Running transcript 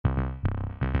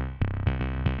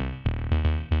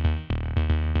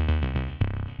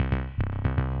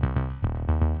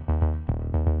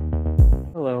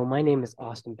Hello, my name is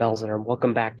Austin Belzer, and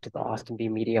welcome back to the Austin B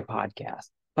Media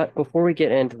Podcast. But before we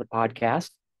get into the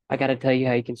podcast, I got to tell you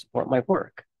how you can support my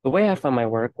work. The way I fund my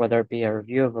work, whether it be a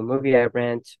review of a movie I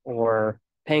rent or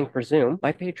paying for Zoom,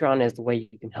 my Patreon is the way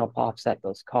you can help offset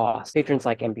those costs. Patrons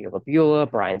like MB Labula,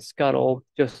 Brian Scuttle,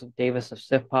 Joseph Davis of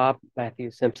Sif Pop,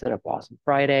 Matthew Simpson of Blossom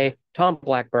Friday, Tom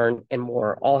Blackburn, and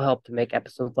more all help to make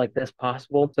episodes like this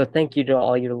possible. So thank you to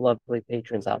all you lovely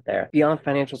patrons out there. Beyond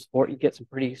financial support, you get some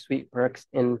pretty sweet perks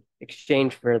in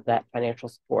exchange for that financial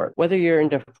support. Whether you're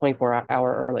into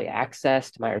 24-hour early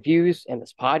access to my reviews and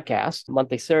this podcast,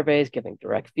 monthly surveys, giving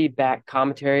direct feedback,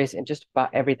 commentaries, and just about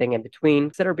everything in between,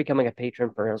 consider becoming a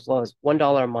patron for as low as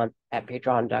 $1 a month at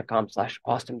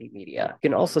patreon.com/AustinBmedia. You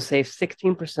can also save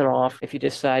 16% off if you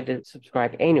decide to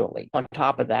subscribe annually. On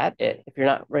top of that, if you're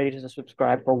not ready to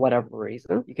subscribe for whatever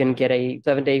reason, you can get a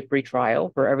 7-day free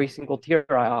trial for every single tier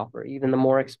I offer, even the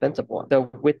more expensive one.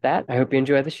 So with that, I hope you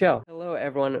enjoy the show. Hello,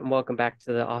 everyone, and welcome back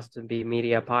to the Austin B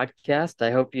Media Podcast.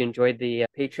 I hope you enjoyed the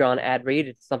Patreon ad read.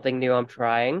 It's something new I'm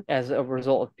trying as a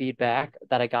result of feedback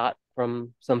that I got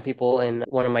from some people in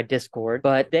one of my Discord.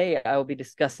 But today I will be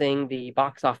discussing the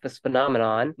box office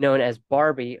phenomenon known as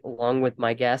Barbie, along with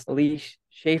my guest, Alise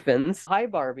Chaffins. Hi,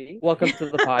 Barbie. Welcome to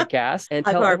the podcast, and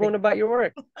Hi, tell Barbie. everyone about your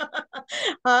work.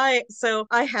 Hi. So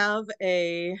I have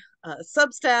a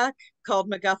Substack called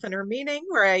MacGuffin or Meaning,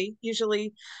 where I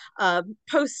usually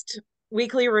post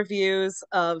weekly reviews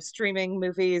of streaming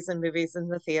movies and movies in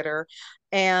the theater.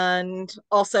 And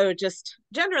also, just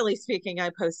generally speaking,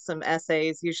 I post some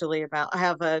essays usually about, I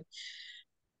have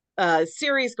a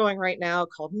series going right now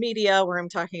called Media, where I'm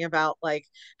talking about like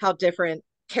how different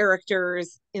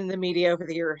characters in the media over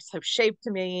the years have shaped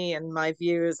me and my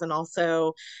views, and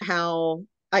also how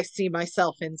I see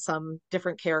myself in some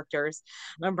different characters.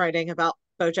 I'm writing about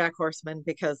BoJack Horseman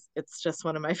because it's just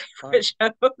one of my favorite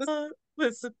shows.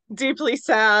 It's deeply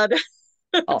sad,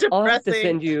 I'll have to depressing,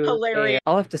 send you hilarious.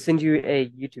 a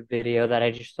YouTube video that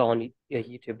I just saw on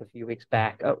YouTube a few weeks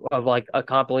back of like a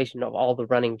compilation of all the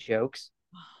running jokes.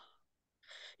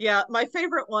 Yeah, my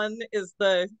favorite one is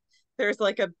there's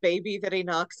like a baby that he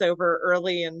knocks over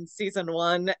early in season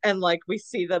one, and like we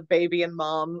see the baby and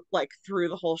mom like through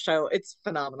the whole show. It's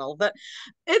phenomenal. That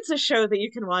it's a show that you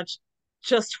can watch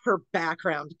just for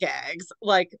background gags.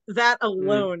 Like that Mm,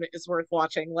 alone is worth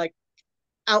watching. Like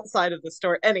outside of the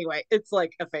story. Anyway, it's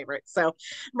like a favorite. So I'm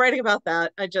writing about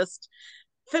that. I just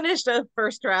finished a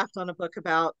first draft on a book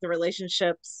about the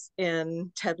relationships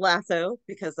in Ted Lasso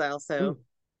because I also mm,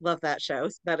 love that show.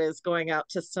 That is going out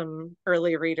to some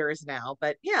early readers now.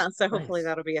 But yeah, so hopefully nice.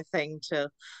 that'll be a thing to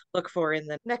look for in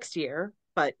the next year.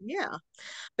 But yeah,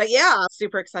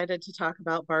 super excited to talk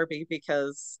about Barbie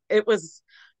because it was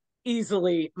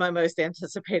easily my most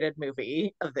anticipated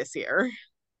movie of this year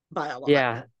by a lot.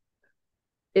 Yeah,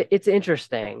 it's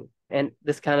interesting. And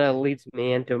this kind of leads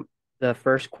me into the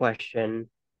first question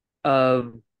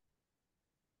of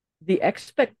the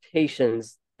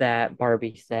expectations that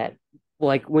Barbie set.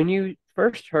 Like when you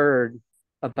first heard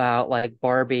about like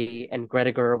Barbie and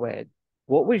Greta Gerwig,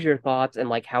 what was your thoughts and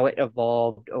like how it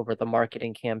evolved over the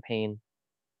marketing campaign?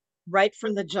 Right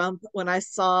from the jump, when I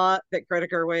saw that Greta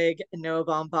Gerwig and Noah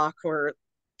Baumbach were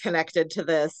connected to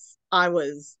this, I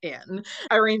was in.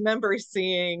 I remember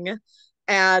seeing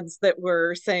ads that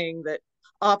were saying that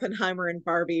Oppenheimer and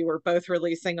Barbie were both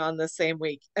releasing on the same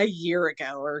week a year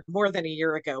ago, or more than a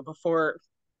year ago, before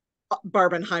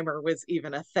Barbenheimer was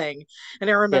even a thing. And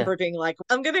I Yeah. remember being like,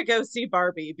 I'm going to go see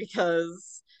Barbie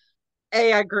because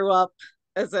I grew up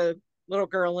as a little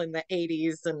girl in the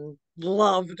 80s and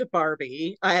loved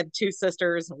Barbie. I had two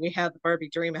sisters and we had the Barbie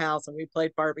dream house and we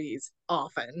played Barbies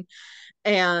often.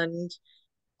 And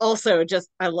also just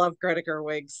I love Greta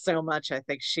Gerwig so much. I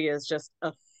think she is just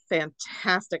a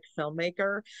fantastic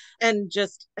filmmaker, and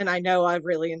I know I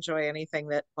really enjoy anything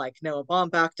that like Noah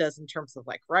Baumbach does in terms of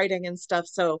like writing and stuff.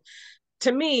 So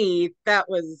to me, that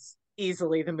was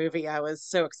easily the movie I was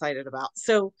so excited about.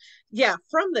 So, yeah,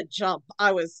 from the jump,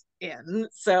 I was in.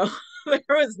 So, there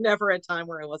was never a time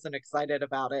where I wasn't excited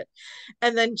about it.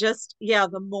 And then just, yeah,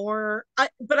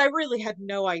 but I really had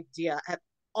no idea at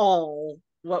all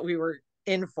what we were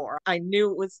in for. I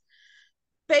knew it was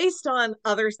based on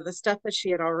others, the stuff that she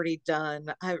had already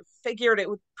done. I figured it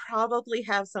would probably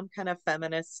have some kind of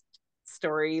feminist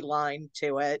storyline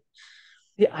to it.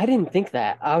 Yeah, I didn't think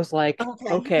that. I was like,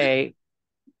 Okay. okay,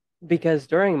 because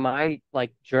during my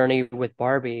like journey with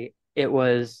Barbie, it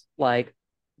was like,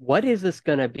 what is this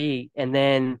gonna be? And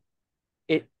then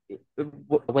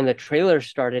when the trailer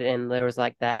started and there was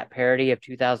like that parody of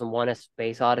 2001: A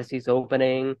Space Odyssey's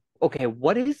opening. Okay,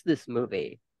 what is this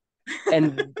movie?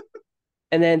 And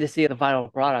And then to see the final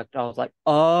product, I was like,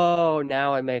 oh,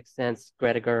 now it makes sense.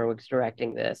 Greta Gerwig's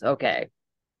directing this. Okay.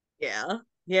 Yeah.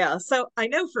 Yeah. So I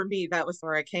know for me, that was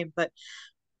where I came, but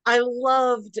I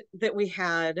loved that we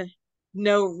had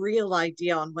no real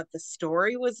idea on what the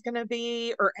story was going to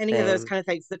be or any of those Same. kind of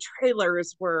things. The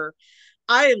trailers were,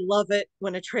 I love it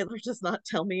when a trailer does not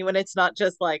tell me, when it's not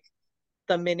just like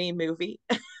the mini movie.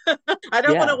 I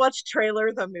don't want to Yeah. watch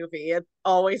trailer the movie. It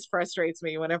always frustrates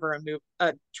me whenever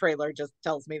a trailer just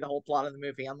tells me the whole plot of the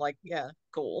movie. I'm like, yeah,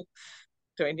 cool.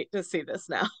 Do I need to see this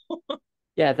now?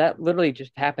 Yeah, that literally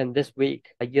just happened this week.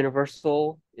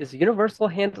 Universal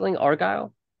handling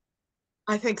Argyle?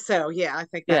 I think so. Yeah, I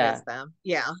think that is Yeah. them.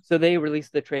 Yeah. So they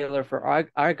released the trailer for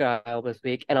Argyle this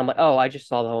week, and I'm like, oh, I just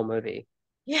saw the whole movie.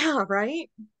 Yeah, right.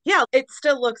 Yeah, it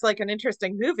still looks like an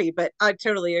interesting movie, but I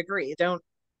totally agree. Don't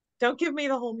give me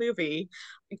the whole movie.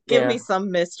 Give me Yeah. some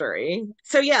mystery.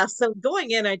 So yeah, so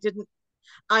going in,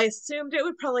 I assumed it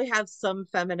would probably have some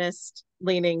feminist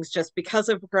leanings just because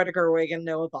of Greta Gerwig and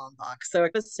Noah Baumbach. So I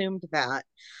assumed that.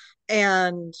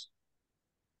 And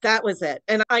that was it.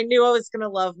 And I knew I was going to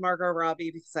love Margot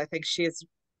Robbie because I think she is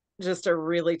just a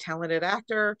really talented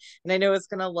actor. And I know I was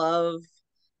going to love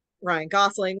Ryan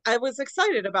Gosling. I was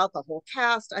excited about the whole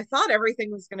cast. I thought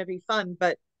everything was going to be fun,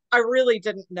 but I really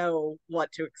didn't know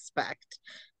what to expect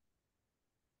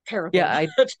terribly Yeah, I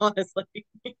much, honestly.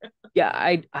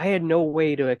 I had no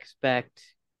way to expect.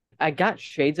 I got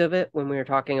shades of it when we were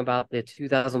talking about the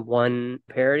 2001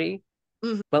 parody,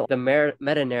 Mhm. but the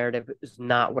meta narrative is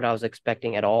not what I was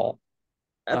expecting at all.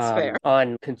 That's fair.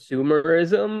 On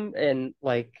consumerism and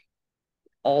like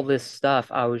all this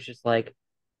stuff, I was just like,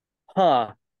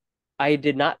 huh. I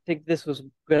did not think this was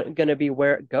gonna be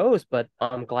where it goes, but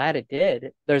I'm glad it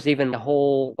did. There's even a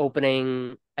whole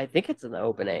opening, I think it's in the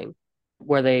opening,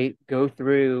 where they go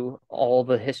through all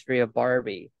the history of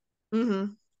Barbie, Hmm.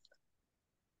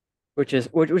 which was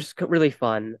really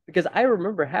fun because I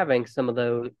remember having some of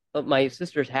those, my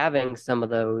sisters having some of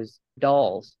those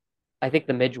dolls. I think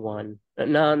the Midge one.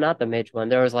 No, not the Midge one.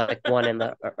 There was like one in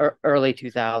the early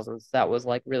 2000s that was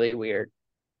like really weird.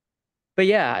 But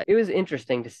yeah, it was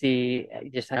interesting to see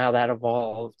just how that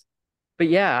evolved. But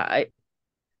yeah, I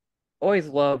always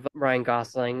love Ryan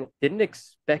Gosling. Didn't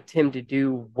expect him to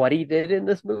do what he did in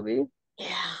this movie.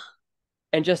 Yeah.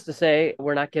 And just to say,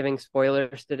 we're not giving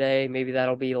spoilers today. Maybe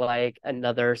that'll be like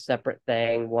another separate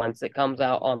thing once it comes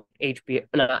out on HBO,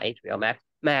 no, not HBO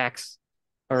Max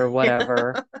or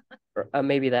whatever, or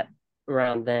maybe that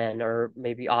around then, or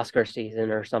maybe Oscar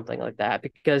season or something like that.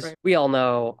 Because Right. we all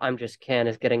know I'm Just Ken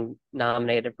is getting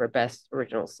nominated for Best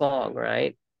Original Song,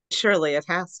 right? Surely it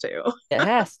has to. It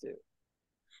has to.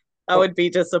 I But would be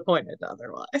disappointed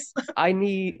otherwise. I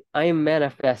am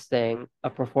manifesting a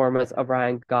performance of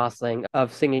Ryan Gosling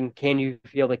of singing Can You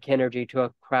Feel the Kinergy to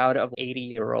a crowd of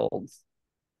 80-year-olds.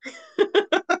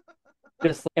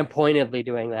 Just and pointedly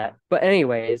doing that. But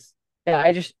anyways, yeah,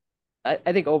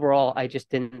 I think overall I just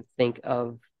didn't think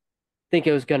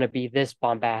it was gonna be this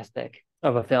bombastic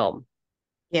of a film.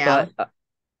 Yeah. But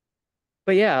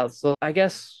but yeah, so I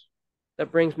guess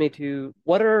that brings me to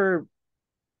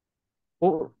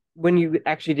when you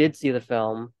actually did see the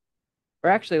film, or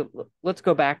actually let's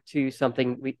go back to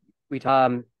something we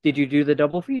did you do the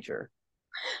double feature?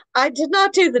 I did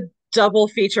not do the double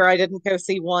feature. I didn't go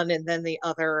see one and then the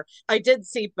other. I did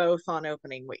see both on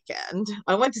opening weekend.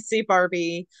 I went to see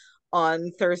Barbie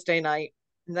on Thursday night,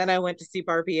 and then I went to see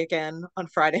Barbie again on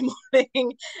Friday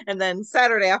morning. And then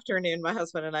Saturday afternoon, my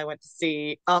husband and I went to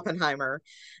see Oppenheimer.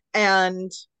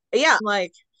 And yeah,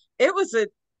 like it was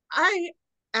I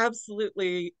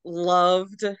absolutely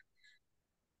loved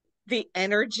the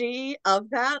energy of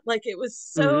that. Like it was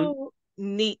Hmm. so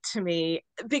neat to me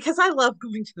because I love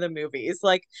going to the movies.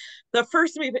 Like the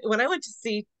first movie when I went to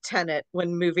see Tenet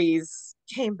when movies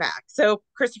came back. So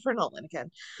Christopher Nolan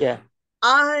again. Yeah.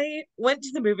 I went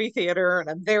to the movie theater and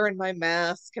I'm there in my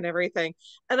mask and everything.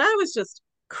 And I was just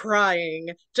crying,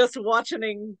 just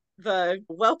watching the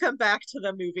welcome back to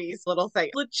the movies little thing.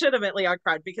 Legitimately, I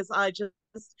cried because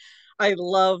I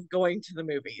love going to the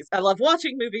movies. I love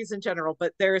watching movies in general,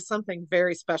 but there is something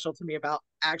very special to me about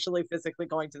actually physically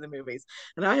going to the movies.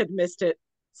 And I had missed it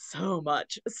so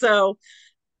much. So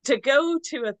to go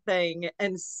to a thing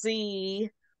and see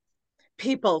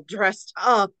people dressed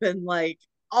up and like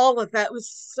all of that was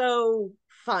so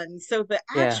fun. So the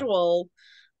Yeah. actual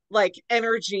like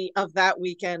energy of that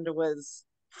weekend was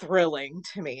thrilling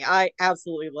to me. I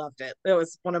absolutely loved it. It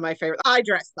was one of my favorites. I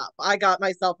dressed up. I got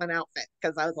myself an outfit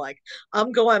because I was like,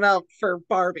 I'm going up for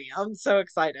Barbie. I'm so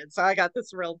excited. So I got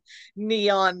this real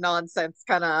neon nonsense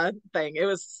kind of thing. It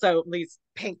was so these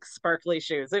pink sparkly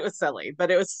shoes. It was silly,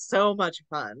 but it was so much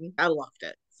fun. I loved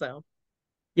it. So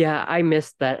Yeah, I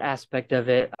missed that aspect of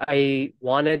it. I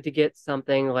wanted to get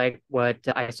something like what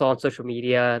I saw on social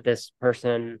media. This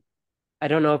person, I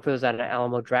don't know if it was at an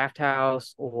Alamo Draft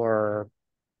House or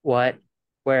what,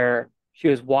 where she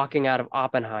was walking out of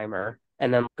Oppenheimer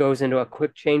and then goes into a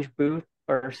quick change booth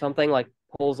or something, like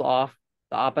pulls off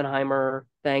the Oppenheimer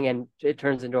thing and it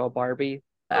turns into a Barbie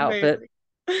outfit.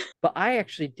 amazing. But I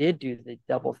actually did do the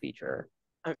double feature.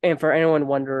 Okay. And for anyone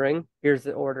wondering, here's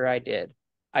the order I did.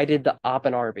 I did the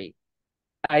Oppenheimer.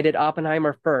 I did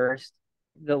Oppenheimer first.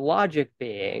 The logic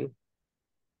being,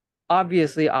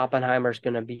 obviously, Oppenheimer's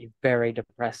going to be very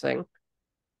depressing.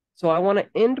 So I want to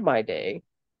end my day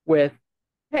with,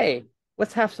 hey,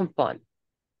 let's have some fun.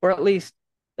 Or at least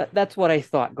that's what I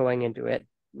thought going into it.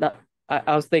 Not,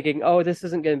 I was thinking, oh, this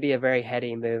isn't going to be a very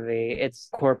heady movie. It's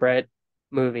corporate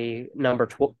movie number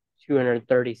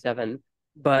 237.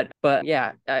 But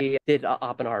yeah, I did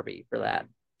Oppenheimer for that.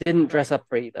 Didn't dress Right. up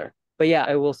for either. But yeah,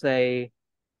 I will say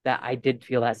that I did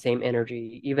feel that same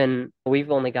energy. Even we've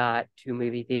only got two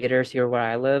movie theaters here where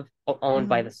I live, owned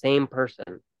by Mm-hmm. the same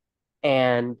person.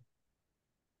 And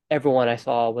everyone I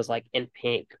saw was like in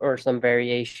pink or some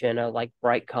variation of like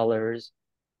bright colors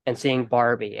and seeing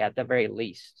Barbie at the very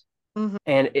least. Mm-hmm.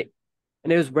 And it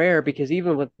was rare because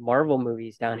even with Marvel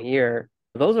movies down here,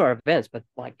 those are events, but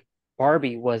like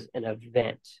Barbie was an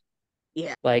event.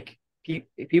 Yeah. Like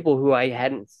people who I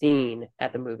hadn't seen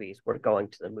at the movies were going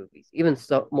to the movies, even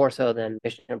so more so than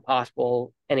Mission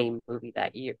Impossible, any movie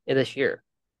that year this year.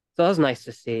 So that was nice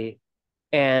to see.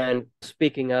 And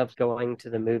speaking of going to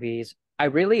the movies, I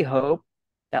really hope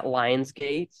that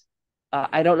Lionsgate,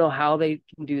 I don't know how they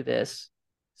can do this.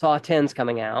 Saw 10's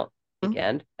coming out Mm-hmm.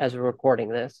 weekend as we're recording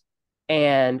this.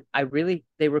 And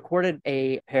they recorded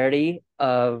a parody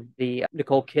of the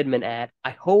Nicole Kidman ad. I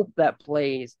hope that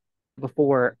plays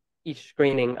before each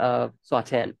screening of Saw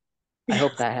 10. I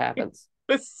hope that It happens.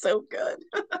 was so good.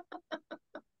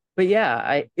 But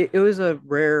yeah, it was a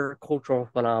rare cultural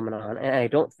phenomenon, and I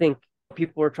don't think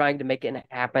people were trying to make it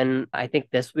happen. I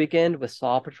think this weekend with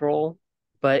Saw Patrol,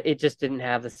 but it just didn't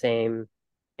have the same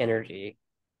energy.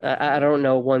 I don't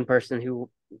know one person who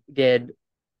did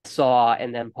Saw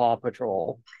and then Paw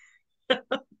Patrol.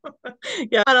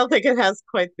 Yeah, I don't think it has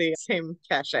quite the same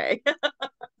cachet.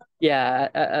 Yeah,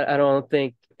 I don't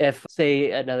think if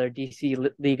say another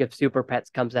DC League of Super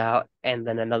Pets comes out and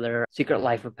then another Secret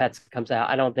Life of Pets comes out,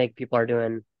 I don't think people are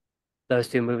doing those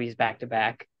two movies back to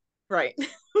back. Right.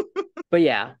 But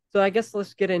yeah, so I guess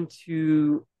let's get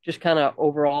into just kind of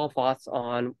overall thoughts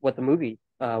on what the movie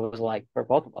was like for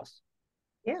both of us.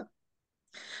 Yeah.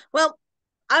 Well,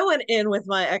 I went in with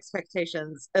my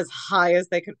expectations as high as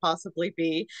they could possibly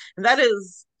be. And that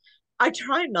is, I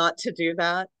try not to do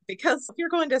that because if you're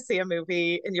going to see a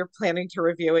movie and you're planning to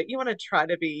review it, you want to try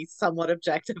to be somewhat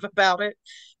objective about it.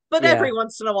 But every Yeah,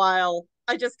 once in a while,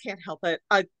 I just can't help it.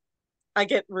 I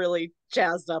get really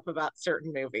jazzed up about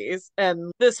certain movies.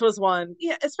 And this was one,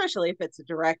 yeah, especially if it's a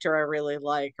director I really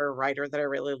like or a writer that I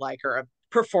really like or a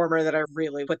performer that I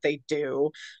really what they do.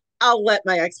 I'll let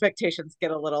my expectations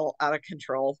get a little out of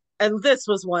control. And this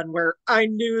was one where I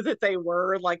knew that they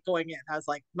were like going in. I was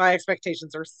like, my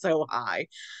expectations are so high.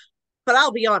 But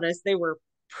I'll be honest, they were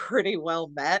pretty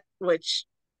well met, which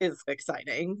is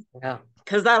exciting yeah,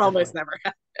 because that almost definitely.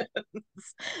 never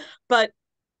happens. But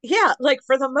yeah, like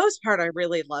for the most part, I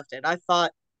really loved it. I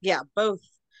thought, yeah, both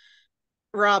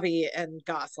Robbie and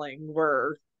Gosling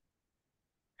were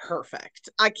perfect.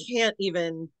 I can't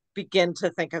even begin to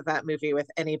think of that movie with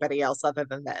anybody else other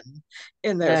than them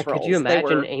in Yeah, those could you roles. They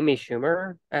imagine were Amy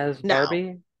Schumer as no,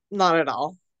 Barbie? not at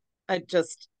all. I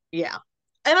just, yeah.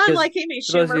 And I Because like Amy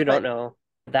for those of you Schumer, who but don't know,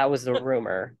 that was the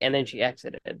rumor, and then she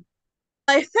exited.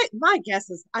 I think my guess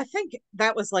is I think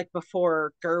that was like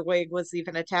before Gerwig was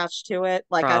even attached to it.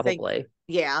 Like I think, Probably.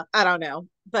 yeah, I don't know.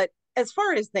 But as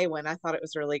far as they went, I thought it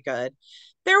was really good.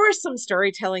 There were some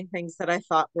storytelling things that I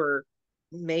thought were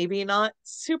maybe not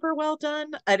super well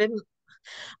done.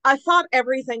 I thought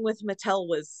everything with Mattel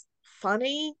was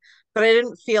funny, but I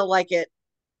didn't feel like it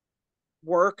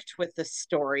worked with the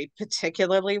story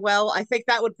particularly well. I think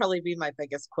that would probably be my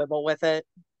biggest quibble with it.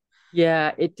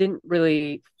 Yeah, it didn't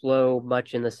really flow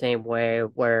much in the same way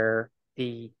where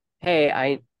the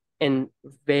hey, and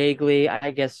vaguely,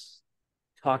 I guess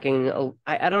talking,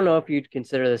 I don't know if you'd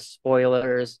consider this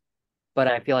spoilers, but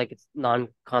I feel like it's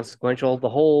non-consequential. The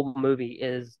whole movie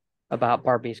is about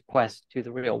Barbie's quest to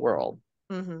the real world.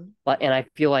 Hmm. But and I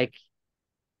feel like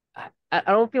I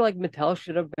don't feel like Mattel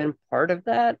should have been part of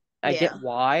that. I get Yeah.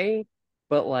 why,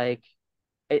 but like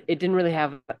it didn't really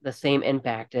have the same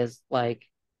impact as like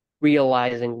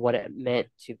realizing what it meant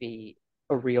to be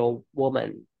a real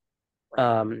woman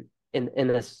Right. in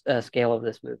this scale of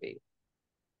this movie.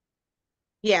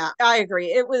 Yeah, I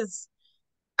agree.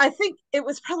 I think it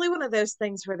was probably one of those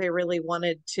things where they really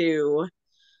wanted to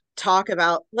talk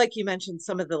about, like you mentioned,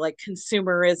 some of the like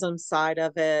consumerism side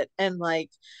of it and like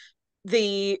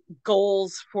the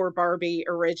goals for Barbie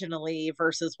originally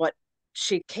versus what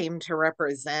she came to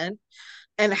represent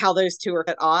and how those two are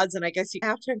at odds. And I guess you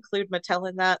have to include Mattel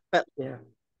in that, but Yeah.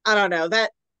 I don't know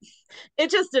that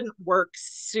it just didn't work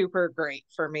super great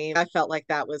for me. I felt like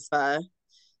that was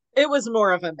it was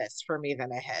more of a miss for me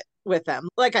than a hit with them.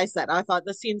 Like I said, I thought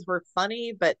the scenes were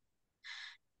funny, but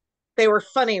they were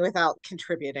funny without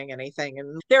contributing anything.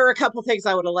 And there were a couple things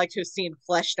I would have liked to have seen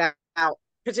fleshed out,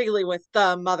 particularly with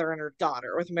the mother and her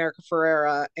daughter, with America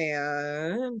Ferrera,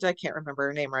 and I can't remember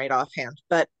her name right offhand.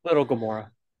 But Little Gamora.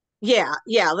 yeah,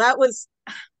 yeah, that was,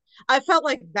 I felt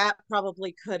like that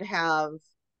probably could have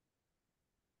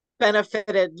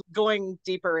benefited going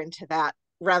deeper into that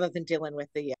rather than dealing with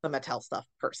the Mattel stuff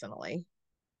personally.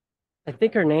 I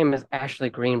think her name is Ashley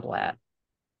Greenblatt.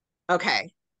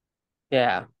 Okay.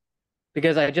 Yeah,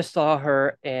 because I just saw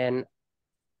her in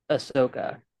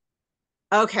Ahsoka.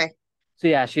 Okay. So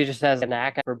yeah, she just has a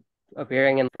knack for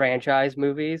appearing in franchise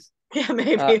movies. Yeah, Uh,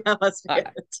 maybe that must be I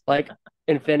it. like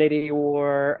Infinity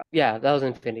War. Yeah, that was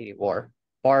Infinity War.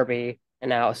 Barbie, and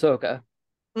now Ahsoka.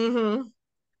 Mm-hmm.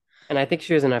 And I think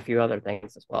she was in a few other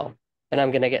things as well. And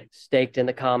I'm gonna get staked in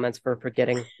the comments for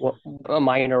forgetting what a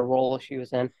minor role she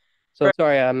was in. So Right.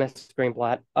 sorry, Miss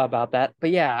Greenblatt about that. But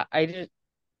yeah, I just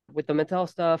with the Mattel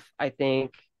stuff, I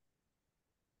think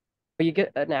but you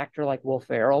get an actor like Will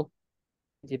Ferrell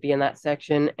to be in that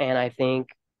section, and I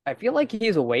feel like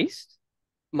he's a waste,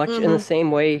 much in the Mm-hmm.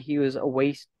 same way he was a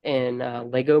waste in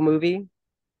Lego Movie.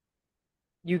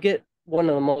 You get one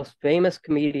of the most famous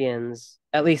comedians,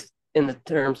 at least in the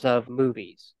terms of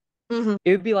movies. Mm-hmm.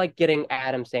 It would be like getting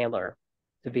Adam Sandler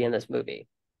to be in this movie.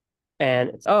 And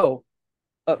it's, oh,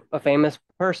 a famous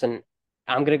person.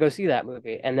 I'm going to go see that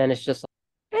movie. And then it's just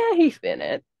like, he's in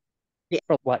it Yeah,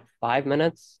 for what, 5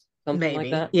 minutes? Something like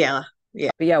maybe. that. Yeah. Yeah.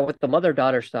 But yeah, with the mother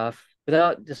daughter stuff,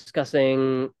 without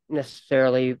discussing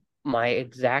necessarily my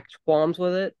exact qualms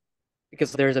with it,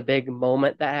 because there's a big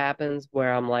moment that happens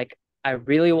where I'm like, I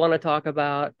really want to talk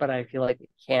about, but I feel like we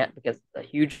can't because it's a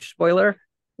huge spoiler.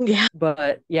 Yeah.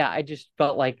 But yeah, I just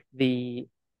felt like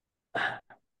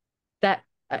that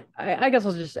I guess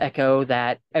I'll just echo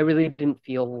that I really didn't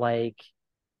feel like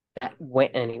that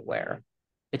went anywhere.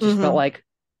 It just felt Mm-hmm. like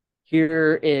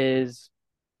here is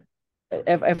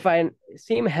if I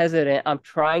seem hesitant, I'm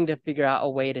trying to figure out a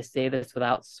way to say this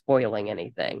without spoiling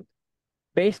anything.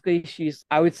 Basically, she's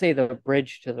I would say the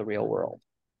bridge to the real world.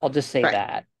 I'll just say Right.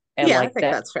 that. And Yeah, I like think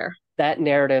that's fair. that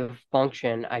narrative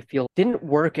function, I feel didn't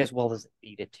work as well as it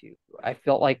needed to. I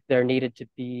felt like there needed to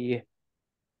be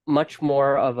much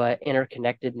more of a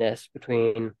interconnectedness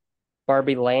between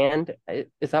Barbie Land.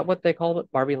 Is that what they called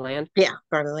it? Barbie Land? Yeah,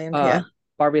 Barberland. Uh, Yeah.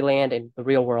 Barbie Land and the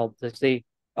real world to see,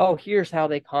 oh, here's how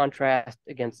they contrast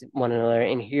against one another,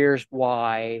 and here's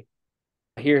why,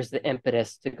 here's the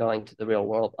impetus to going to the real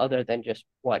world, other than just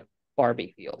what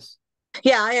Barbie feels.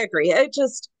 Yeah, I agree.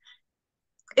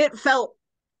 It felt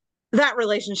that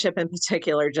relationship in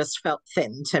particular just felt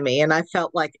thin to me. And I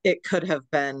felt like it could have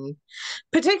been,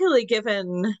 particularly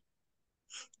given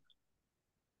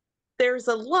there's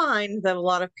a line that a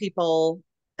lot of people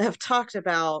have talked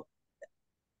about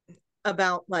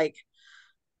like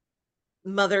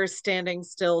mothers standing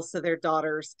still so their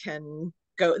daughters can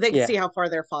go, they can see Yeah. how far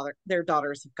their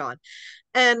daughters have gone.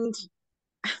 And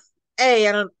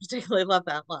I don't particularly love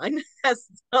that line as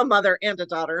a mother and a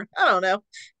daughter. I don't know.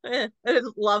 I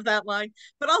didn't love that line.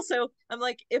 But also, I'm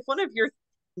like, if one of your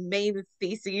main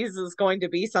theses is going to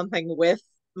be something with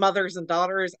mothers and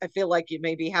daughters, I feel like you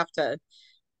maybe have to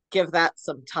give that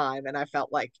some time. And I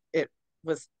felt like it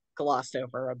was glossed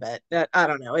over a bit. I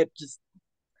don't know. It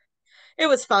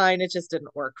was fine. It just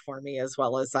didn't work for me as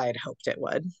well as I had hoped it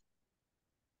would.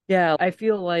 Yeah, I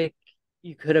feel like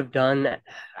you could have done,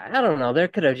 I don't know, there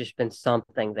could have just been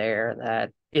something there that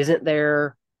isn't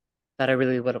there that I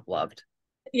really would have loved.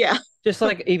 Yeah. Just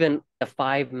like even a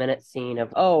 5 minute scene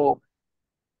of, oh,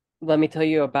 let me tell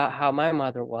you about how my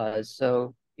mother was,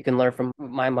 so you can learn from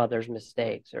my mother's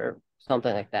mistakes or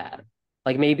something like that.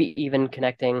 Like maybe even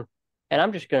connecting, and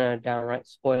I'm just gonna downright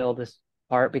spoil this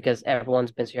part because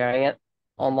everyone's been sharing it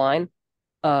online.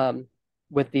 Um,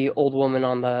 with the old woman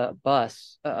on the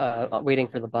bus, waiting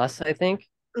for the bus, I think.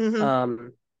 Hmm.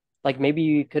 Um, like maybe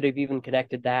you could have even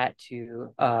connected that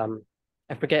to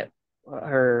I forget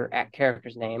her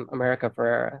character's name, America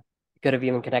Ferrera. You could have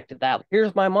even connected that.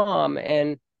 Here's my mom,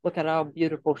 and look at how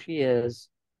beautiful she is,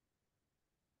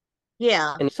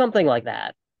 Yeah. and something like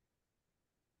that.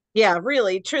 Yeah,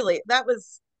 really, truly. That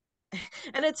was,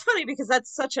 and it's funny because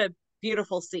that's such a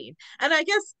beautiful scene. And I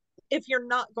guess if you're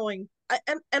not going,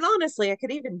 and honestly, I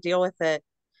could even deal with it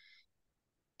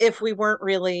if we weren't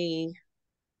really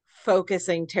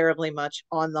focusing terribly much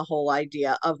on the whole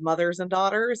idea of mothers and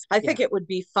daughters. I think Yeah, it would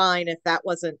be fine if that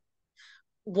wasn't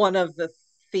one of the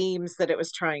themes that it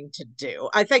was trying to do.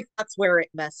 I think that's where it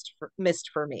missed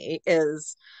for me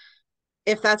is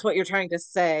if that's what you're trying to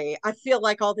say. I feel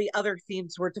like all the other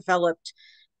themes were developed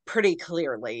pretty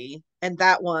clearly, and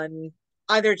that one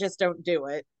either just don't do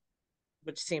it,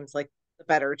 which seems like the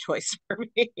better choice for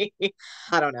me.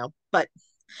 I don't know, but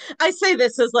I say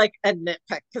this as like a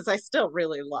nitpick because I still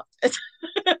really loved it.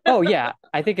 oh yeah,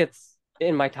 I think it's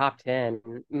in my top 10,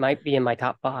 might be in my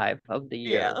top 5 of the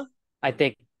year. Yeah, I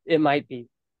think it might be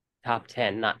top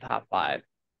 10, not top 5.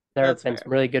 There have that's been fair.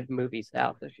 some really good movies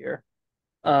out this year.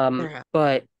 There.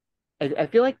 But I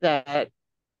feel like that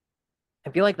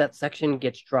section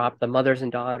gets dropped. The mothers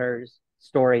and daughters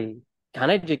story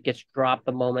kind of just gets dropped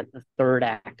the moment the third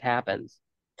act happens.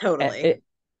 And Totally. it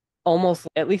almost,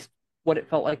 at least what it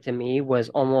felt like to me, was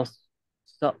almost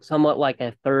somewhat like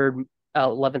a third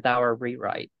 11th hour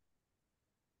rewrite.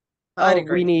 I'd Oh, we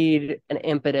agree. need an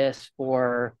impetus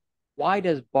for why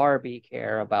does Barbie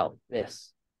care about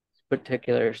this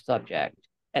particular subject?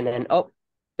 And then, oh,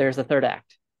 there's the third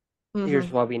act. Here's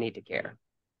Hmm. why we need to care.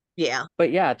 Yeah.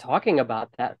 But yeah, talking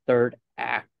about that third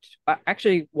act,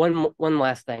 actually, one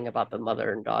last thing about the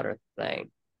mother and daughter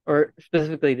thing, or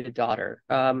specifically the daughter,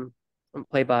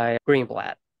 played by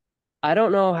Greenblatt. I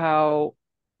don't know how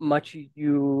much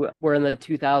you were in the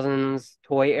 2000s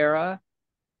toy era,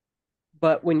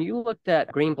 but when you looked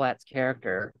at Greenblatt's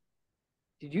character,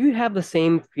 did you have the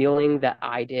same feeling that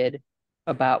I did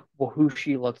about who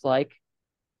she looks like?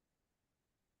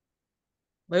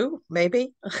 Ooh,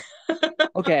 maybe.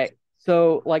 Okay,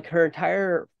 so like her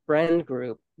entire friend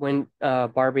group, when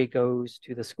Barbie goes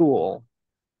to the school,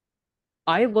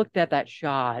 I looked at that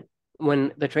shot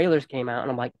when the trailers came out,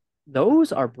 and I'm like,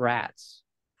 those are brats.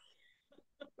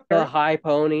 The high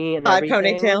pony and High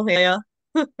everything. ponytail. Yeah.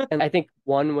 And I think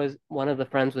one of the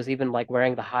friends was even like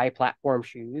wearing the high platform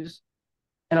shoes.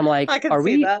 And I'm like, I can are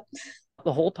see we that.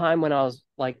 the whole time when I was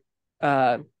like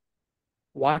uh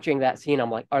watching that scene,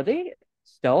 I'm like, are they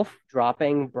stealth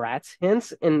dropping Bratz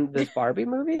hints in this Barbie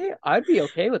movie? I'd be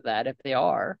okay with that if they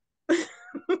are. I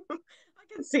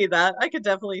can see that. I could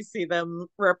definitely see them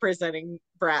representing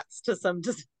brats to some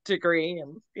degree.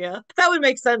 And yeah, that would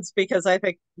make sense because I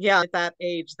think, yeah, at that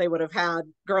age, they would have had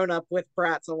grown up with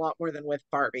brats a lot more than with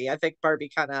Barbie. I think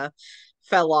Barbie kind of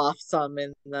fell off some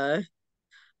in the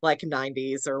like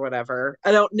 90s or whatever.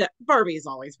 I don't know. Barbie's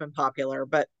always been popular,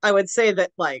 but I would say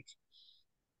that like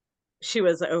she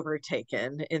was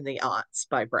overtaken in the aughts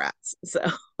by brats.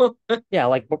 So, Yeah,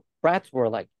 like Bratz were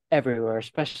like everywhere,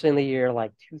 especially in the year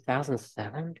like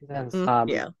 2007, 2000.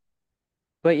 yeah.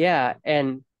 But yeah,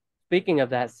 and speaking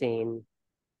of that scene,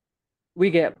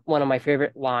 we get one of my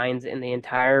favorite lines in the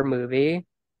entire movie.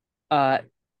 Uh,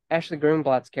 Ashley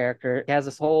Greenblatt's character has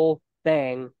this whole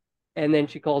thing, and then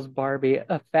she calls Barbie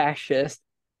a fascist,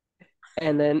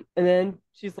 and then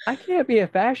she's like, I can't be a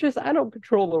fascist. I don't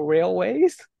control the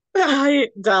railways. I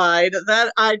died.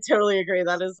 That I totally agree.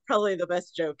 That is probably the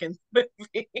best joke in the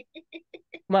movie.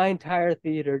 My entire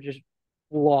theater just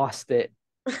lost it.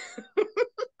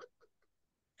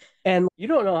 And you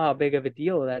don't know how big of a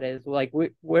deal that is. Like we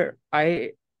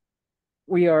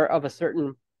are of a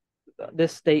certain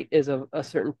this state is of a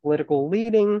certain political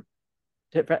leading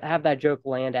to have that joke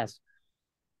land as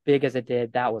big as it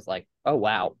did. That was like, oh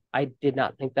wow, I did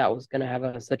not think that was going to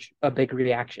have such a big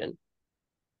reaction.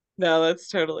 No, that's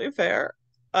totally fair.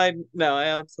 I no, I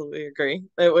absolutely agree.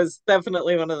 It was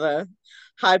definitely one of the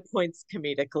high points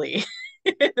comedically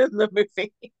in the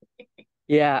movie.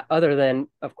 Yeah, other than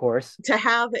of course, To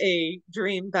have a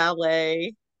dream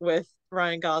ballet with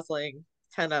Ryan Gosling,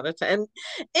 10 out of 10.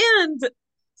 And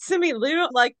Simi Liu,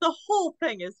 like the whole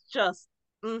thing is just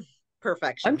I'm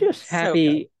perfection. just So good.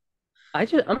 happy.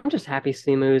 I'm just happy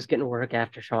Simu is getting work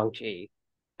after Shang-Chi.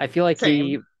 I feel like Same.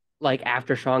 he like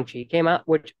after Shang-Chi came out,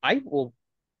 which I will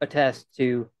attest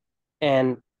to,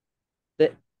 and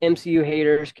the MCU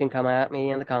haters can come at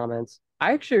me in the comments.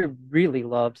 I actually really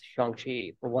loved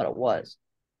Shang-Chi for what it was.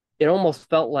 It almost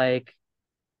felt like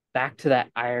back to that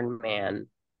Iron Man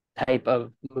type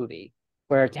of movie.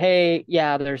 where it's, hey,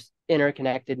 yeah, there's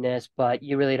interconnectedness, but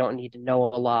you really don't need to know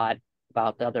a lot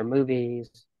about the other movies.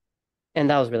 And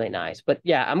that was really nice. But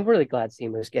yeah, I'm really glad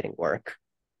Simu's getting work.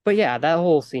 But yeah, that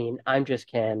whole scene, I'm just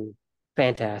Ken,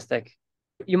 fantastic.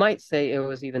 You might say it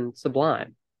was even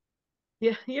sublime.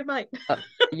 Yeah, you might. Uh,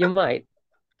 you might.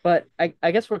 But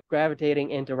I guess we're gravitating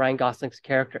into Ryan Gosling's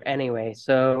character anyway.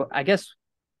 So I guess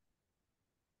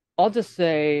I'll just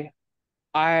say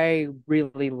I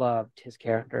really loved his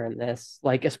character in this,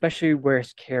 like especially where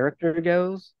his character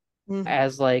goes Mhm.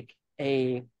 as like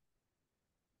a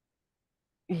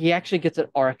he actually gets an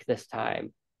arc this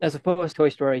time, as opposed to Toy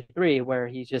Story 3, where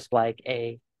he's just like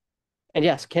a and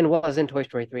yes, Ken was in Toy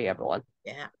Story 3, everyone.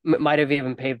 Yeah. Might have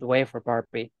even paved the way for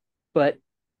Barbie. But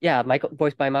yeah, Michael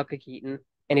voiced by Michael Keaton,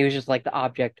 and he was just like the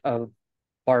object of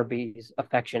Barbie's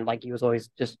affection, like he was always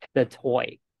just the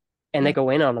toy. And they Mhm. go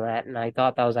in on that, and I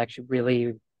thought that was actually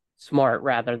really smart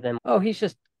rather than, oh, he's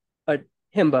just a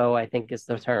himbo, I think is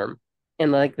the term.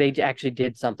 And like they actually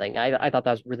did something. I thought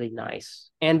that was really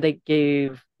nice. And they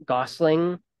gave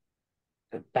Gosling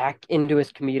back into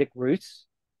his comedic roots,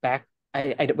 back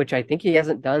which I think he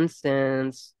hasn't done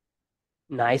since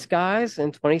Nice Guys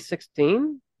in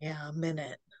 2016. Yeah, a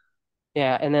minute.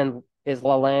 Yeah, and then his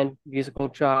La La Land musical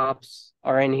chops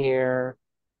are in here.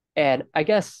 And I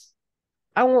guess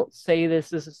I won't say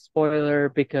this is a spoiler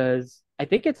because I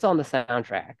think it's on the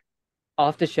soundtrack. I'll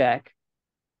have to check.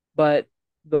 But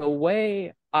the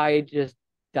way I just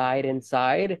died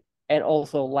inside and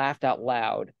also laughed out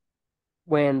loud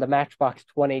when the Matchbox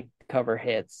 20 cover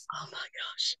hits, Oh my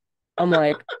gosh. I'm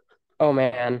like, oh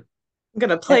man. I'm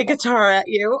gonna And play guitar at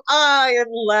you. I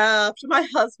laughed. My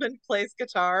husband plays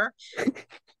guitar.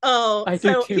 Oh, I do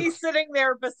so too. he's sitting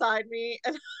there beside me,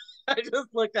 and I just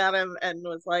looked at him and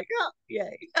was like, oh,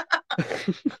 yay.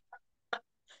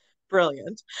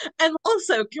 Brilliant. And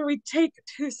also, can we take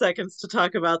 2 seconds to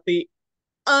talk about the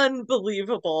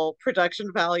unbelievable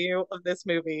production value of this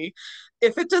movie?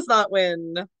 If it does not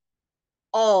win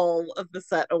all of the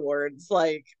set awards,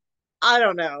 like, I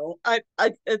don't know. I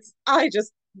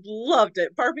just loved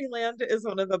it. Barbie Land is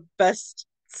one of the best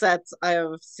sets I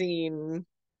have seen.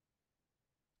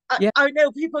 Yeah, I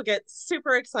know people get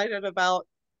super excited about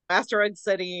Asteroid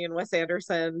City and Wes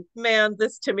Anderson. Man,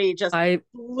 this to me just I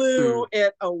blew mm,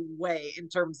 it away in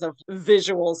terms of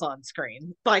visuals on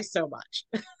screen by so much.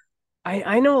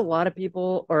 I know a lot of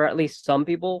people, or at least some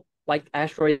people, like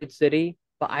Asteroid City,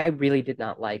 but I really did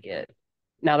not like it.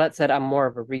 Now that said, I'm more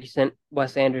of a recent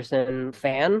Wes Anderson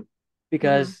fan Mhm.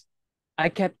 because I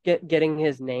kept getting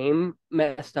his name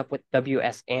messed up with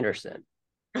W.S. Anderson.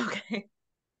 Okay.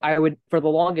 I would, for the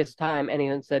longest time,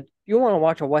 anyone said, "You want to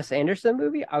watch a Wes Anderson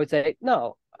movie?" I would say,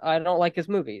 "No, I don't like his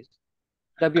movies."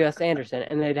 W.S. Anderson,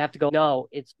 and they'd have to go, "No,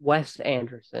 it's Wes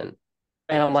Anderson."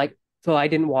 And I'm Right. like, so I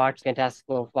didn't watch Fantastic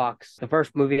Little Fox. The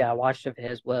first movie I watched of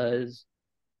his was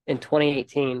in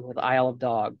 2018 with Isle of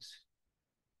Dogs.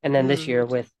 And then this Mm, year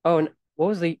with, oh, and what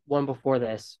was the one before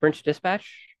this? French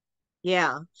Dispatch?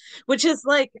 yeah. Which is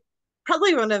like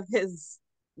probably one of his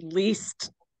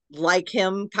least like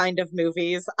him kind of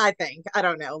movies, I think. I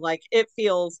don't know. Like it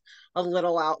feels a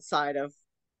little outside of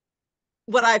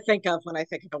what I think of when I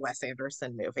think of a Wes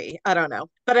Anderson movie. I don't know.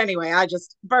 But anyway, I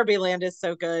just Barbie Land is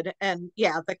so good. And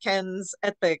yeah, the Kens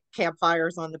at the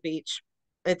campfires on the beach.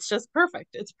 It's just perfect.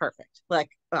 It's perfect. Like,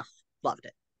 ugh, loved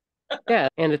it. Yeah,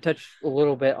 and to touch a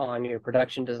little bit on your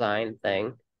production design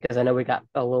thing, because I know we got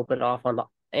a little bit off on the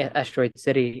Asteroid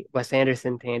City Wes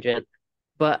Anderson tangent,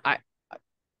 but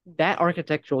that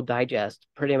Architectural Digest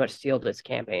pretty much sealed its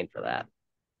campaign for that.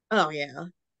 Oh yeah.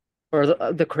 Or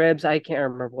the cribs, I can't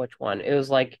remember which one. It was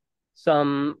like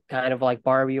some kind of like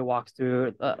Barbie walks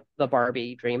through the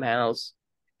Barbie dream house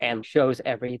and shows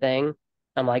everything.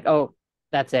 I'm like, oh,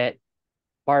 that's it.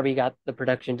 Barbie got the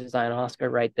production design Oscar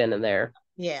right then and there.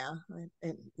 Yeah.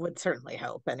 It would certainly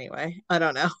help anyway. I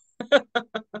don't know.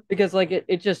 Because like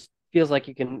it just feels like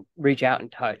you can reach out and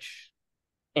touch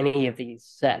any of these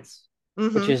sets,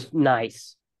 which Mm-hmm. is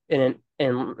nice in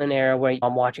an era where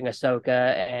I'm watching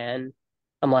Ahsoka and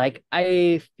I'm like,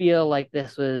 I feel like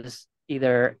this was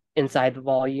either inside the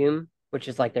volume, which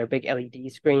is like their big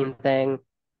LED screen thing,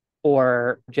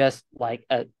 or just like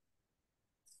a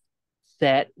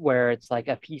set where it's like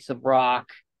a piece of rock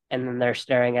and then they're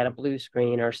staring at a blue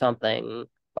screen or something.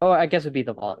 Oh, I guess it'd be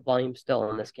the volume still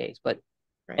in this case, but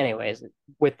Right. anyways,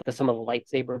 with some of the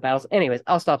lightsaber battles. Anyways,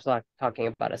 I'll stop talking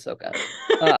about Ahsoka.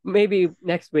 Maybe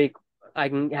next week I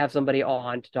can have somebody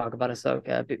on to talk about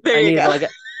Ahsoka. There I you need go. like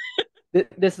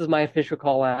this is my official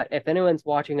call out. If anyone's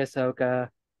watching Ahsoka,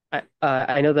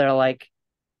 I know they're like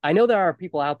I know there are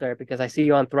people out there because I see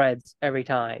you on threads every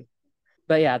time.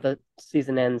 But yeah, the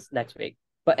season ends next week.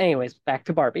 But anyways, back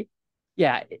to Barbie.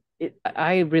 Yeah,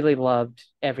 I really loved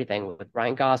everything with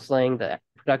Ryan Gosling, the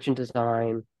production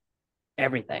design,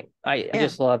 everything. I Yeah.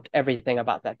 just loved everything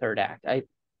about that third act. I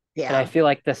Yeah. feel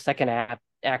like the second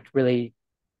act really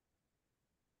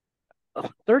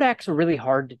third acts are really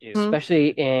hard to do, Mhm. especially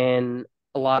in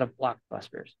a lot of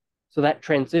blockbusters. So that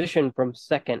transition from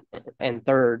second and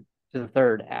third to the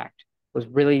third act was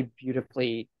really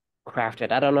beautifully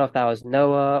crafted. I don't know if that was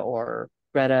Noah or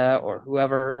Greta or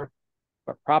whoever,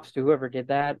 but props to whoever did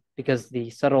that because the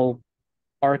subtle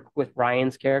arc with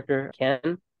Ryan's character,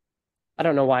 Ken, I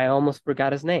don't know why I almost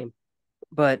forgot his name,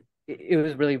 but it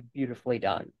was really beautifully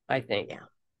done, I think. Yeah.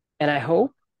 And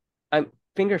I'm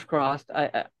fingers crossed.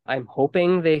 I'm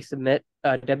hoping they submit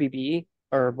WB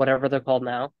or whatever they're called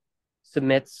now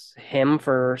submits him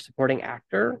for supporting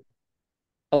actor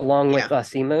along Yeah. with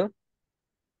Simu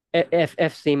if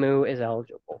Simu is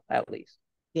eligible at least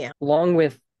Yeah. along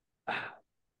with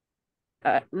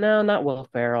no, not Will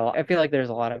Ferrell. I feel like there's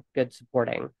a lot of good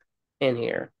supporting in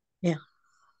here. Yeah.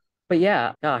 But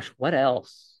yeah, gosh, what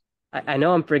else? I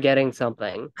know I'm forgetting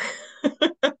something.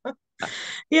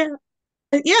 Yeah.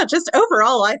 Yeah, just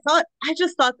overall, I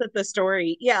just thought that the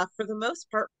story, yeah, for the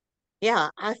most part, yeah,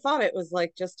 I thought it was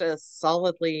like just a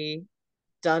solidly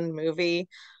done movie.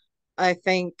 I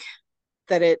think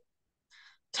that it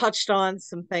touched on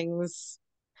some things.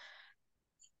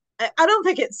 I don't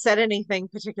think it said anything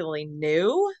particularly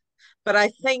new, but I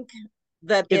think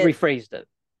that It it, rephrased it.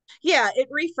 yeah, it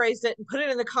rephrased it and put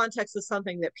it in the context of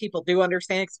something that people do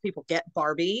understand because people get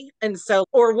Barbie. And so,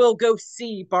 or will go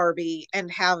see Barbie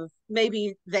and have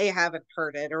maybe they haven't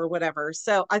heard it or whatever.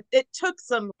 So it took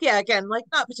some, yeah, again, like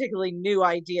not particularly new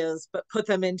ideas, but put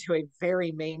them into a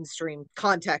very mainstream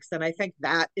context. And I think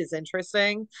that is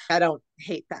interesting. I don't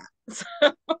hate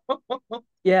that.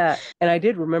 Yeah, and I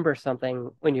did remember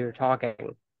something when you were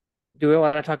talking. Do we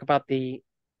want to talk about the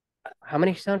how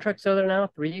many soundtracks are there now?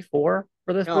 Three, four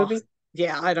for this Oh, movie?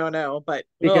 yeah, I don't know, but ugh,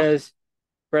 Because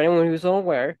for anyone who's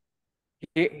unaware,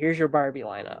 here's your Barbie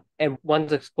lineup, and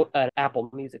one's an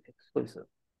Apple Music exclusive.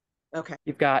 okay.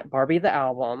 You've got Barbie the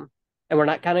album, and we're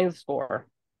not counting the score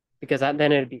because then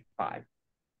it'd be five.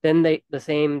 Then the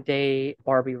same day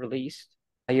Barbie released,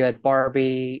 you had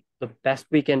Barbie the Best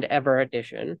Weekend Ever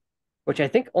edition, which I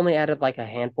think only added like a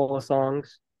handful of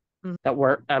songs Mm, that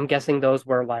were. I'm guessing those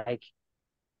were like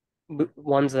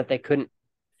ones that they couldn't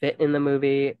fit in the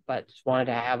movie, but just wanted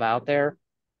to have out there.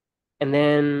 And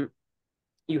then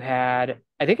you had,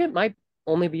 I think it might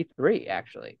only be three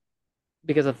actually,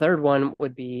 because the third one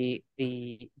would be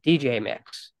the DJ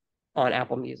mix on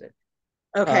Apple Music.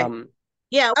 okay. Um,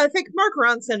 Yeah, I think Mark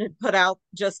Ronson had put out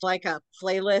just like a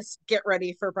playlist, get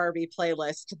ready for Barbie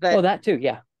playlist oh, that too,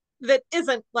 yeah, that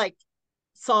isn't like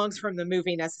songs from the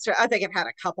movie necessarily. I think it had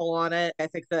a couple on it. I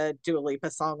think the Dua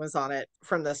Lipa song was on it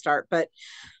from the start. But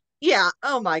yeah,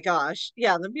 oh my gosh.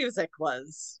 Yeah, the music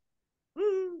was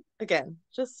again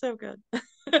just so good.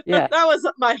 yeah, That was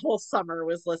my whole summer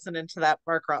was listening to that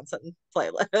Mark Ronson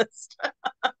playlist.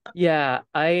 yeah.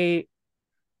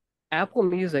 Apple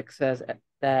Music says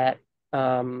that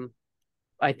um,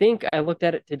 I think I looked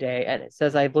at it today and it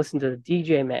says I've listened to the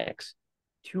DJ mix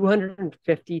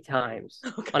 250 times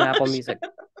Oh on Apple gosh. Music,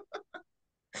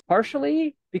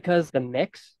 partially because the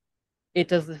mix it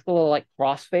does this little like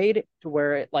crossfade to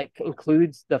where it like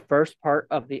includes the first part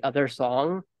of the other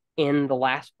song in the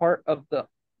last part of the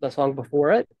song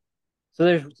before it. So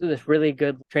there's this really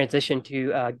good transition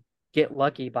to Get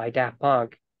Lucky by Daft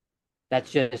Punk. That's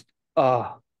just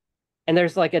oh, and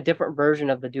there's like a different version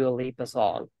of the Dua Lipa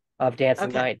song of Dancing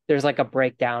Okay. Night. There's like a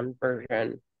breakdown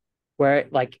version where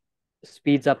it like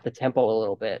speeds up the tempo a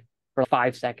little bit for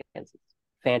 5 seconds. It's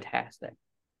fantastic.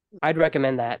 I'd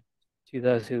recommend that to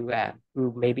those who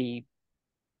maybe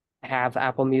have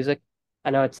Apple Music. I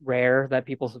know it's rare that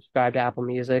people subscribe to Apple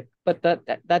Music, but that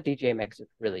DJ mix is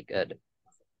really good.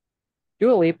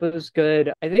 Dua Lipa is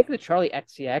good. I think the Charlie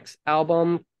XCX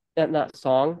album, that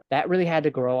song, that really had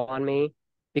to grow on me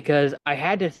because I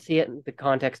had to see it in the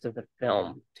context of the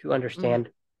film to Mm. understand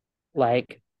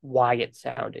like why it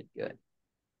sounded good.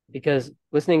 Because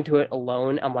listening to it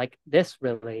alone, I'm like, this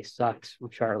really sucks from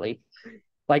Charlie.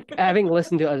 Like having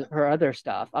listened to her other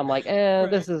stuff, I'm like, Right.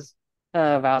 this is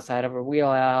kind of outside of her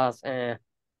wheelhouse. This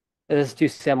is too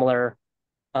similar.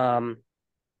 Um,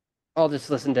 I'll just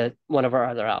listen to one of her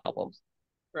other albums.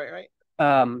 Right,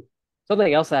 right. Um,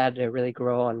 Something else that had to really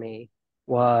grow on me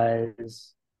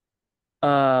was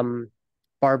um,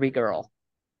 Barbie Girl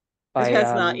It by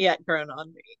has not yet grown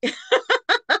on me.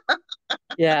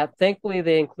 yeah. Thankfully,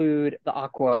 they include the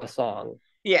Aqua song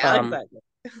Yeah, um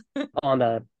exactly. on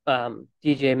the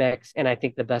DJ mix, and I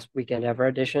think the Best Weekend Ever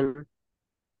edition.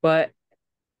 But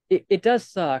it does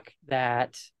suck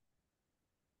that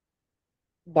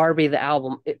Barbie the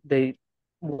album, the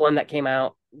one that came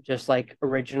out just like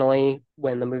originally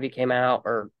when the movie came out,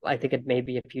 or I think it may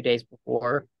be a few days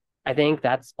before. I think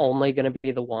that's only going to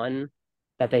be the one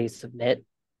that they submit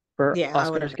for Yeah, I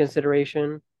would Oscars imagine.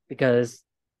 consideration because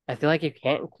I feel like you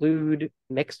can't include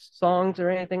mixed songs or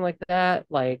anything like that,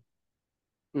 like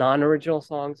non-original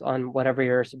songs on whatever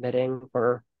you're submitting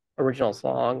for original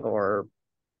song or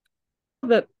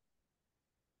the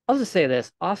I'll just say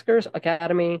this, Oscars,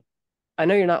 Academy, I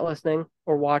know you're not listening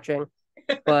or watching,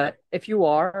 but if you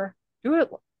are, do it,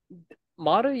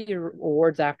 model your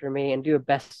awards after me and do a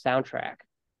best soundtrack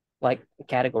like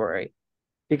category.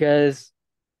 Because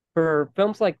for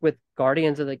films like with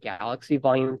Guardians of the Galaxy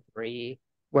Volume 3,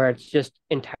 where it's just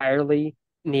entirely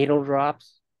needle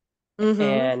drops, Hmm.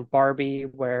 and Barbie,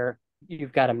 where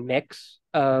you've got a mix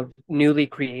of newly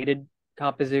created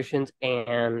compositions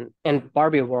and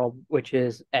Barbie World, which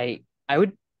is a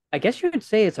I guess you could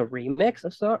say it's a remix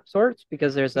of sorts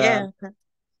because there's a Yeah.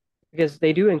 because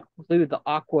they do include the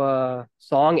Aqua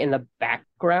song in the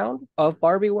background of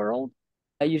Barbie World.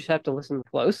 You just have to listen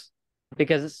close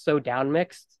because it's so down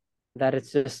mixed that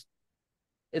it's just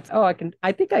it's oh I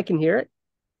think I can hear it.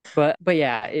 But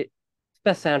yeah,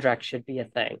 best soundtrack should be a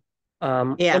thing.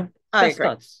 Yeah, And I best agree.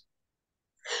 stunts.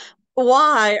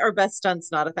 Why are best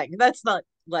stunts not a thing? That's not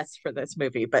less for this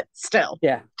movie, but still,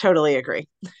 Yeah. totally agree.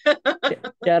 Yeah,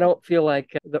 yeah, I don't feel like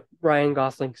the Ryan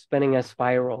Gosling spinning a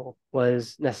spiral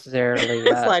was necessarily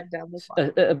Slide down the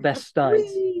slide. a best stunts.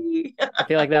 Whee! I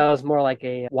feel like that was more like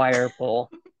a wire pull.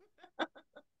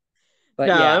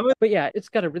 No, it was. But yeah, it's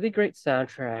got a really great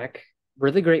soundtrack,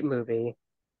 really great movie,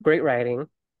 great writing.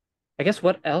 I guess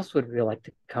what else would we like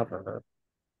to cover?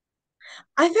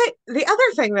 I think the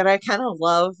other thing that I kind of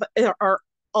love are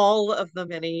all of the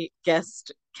many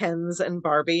guest Kens and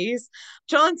Barbies.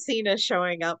 John Cena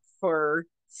showing up for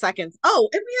seconds. Oh,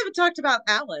 and we haven't talked about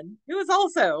Alan, who was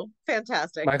also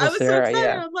fantastic. Michael I was so Cera, excited.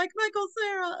 yeah. I'm like, Michael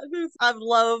Cera, who's I've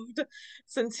loved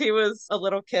since he was a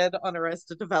little kid on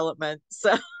Arrested Development.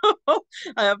 So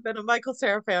I have been a Michael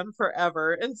Cera fan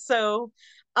forever. And so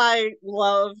I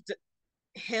loved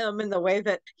him in the way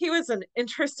that he was an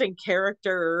interesting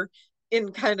character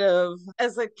in kind of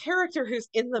as a character who's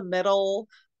in the middle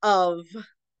of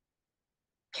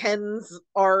Ken's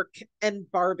arc and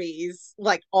Barbie's,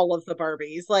 like all of the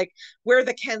Barbies, like where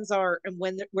the Kens are and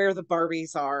where the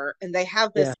Barbies are, and they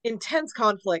have Yeah. this intense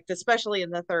conflict, especially in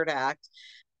the third act.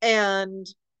 And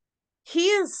he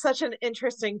is such an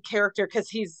interesting character because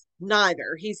he's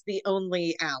neither. He's the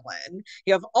only Alan.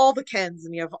 You have all the Kens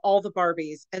and you have all the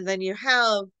Barbies, and then you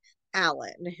have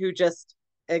Alan who just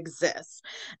exists.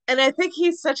 And I think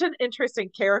he's such an interesting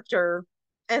character.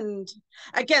 And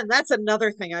again, that's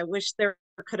another thing I wish there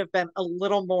could have been a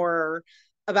little more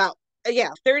about.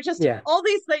 Yeah, there are just Yeah. all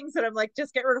these things that I'm like,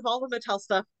 just get rid of all the Mattel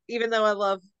stuff. Even though I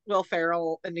love Will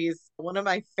Ferrell and he's one of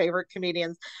my favorite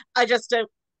comedians, I just don't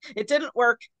it didn't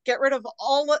work. Get rid of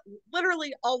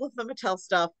literally all of the Mattel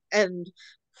stuff and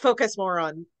focus more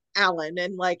on Alan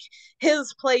and like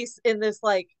his place in this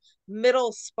like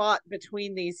middle spot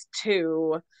between these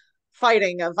two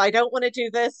fighting of I don't want to do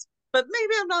this, but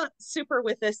maybe I'm not super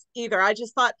with this either. I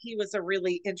just thought he was a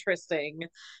really interesting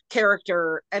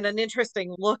character and an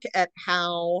interesting look at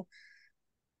how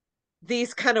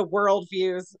these kind of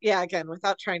worldviews, yeah, again,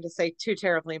 without trying to say too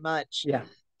terribly much, Yeah.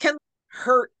 can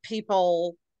hurt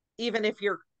people even if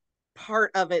you're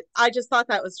part of it. I just thought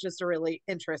that was just a really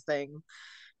interesting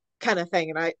kind of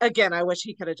thing. And I wish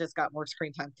he could have just got more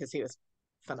screen time because he was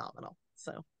phenomenal.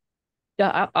 So,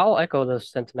 Yeah, I'll echo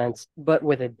those sentiments, but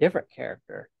with a different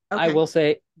character. I okay. will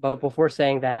say, but before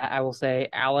saying that, I will say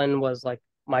Alan was like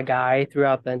my guy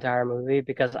throughout the entire movie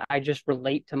because I just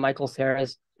relate to Michael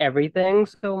Cera's everything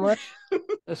so much,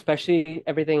 especially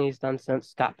everything he's done since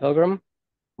Scott Pilgrim,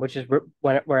 which is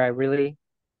where I really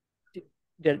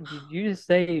did you just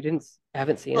say you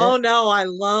haven't seen Oh it? no, I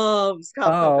love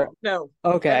Scott Pilgrim. Oh,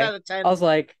 No, 10 okay. out of I 10. was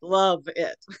like, Love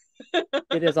it.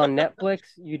 it is on Netflix.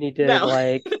 You need to No,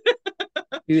 like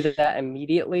do that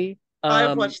immediately.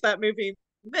 I've watched that movie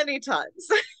many times.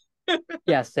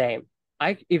 Yeah, same.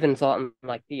 I even saw it in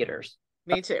like theaters.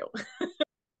 Me too.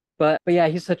 But yeah,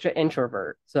 he's such an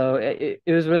introvert. So it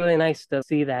was really nice to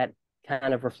see that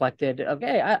kind of reflected of,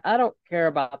 hey, I don't care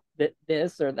about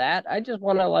this or that. I just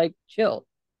want to like chill.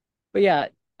 But yeah,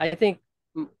 I think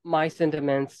my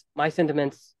sentiments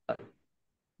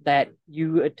that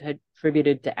you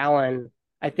attributed to Alan,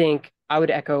 I think I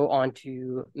would echo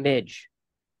onto Midge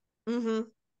Hmm.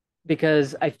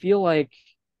 because I feel like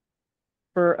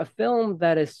for a film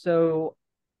that is so,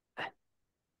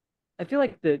 I feel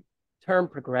like the term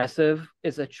progressive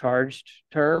is a charged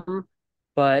term,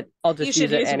 but I'll You just should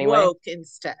use it use anyway. woke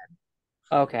instead.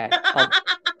 Okay,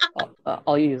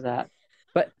 I'll use that.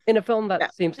 But in a film Yeah,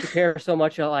 that seems to care so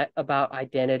much about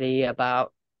identity,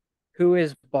 about who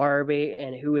is Barbie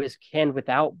and who is Ken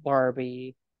without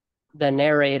Barbie, the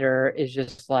narrator is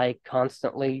just like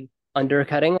constantly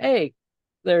undercutting. Hey,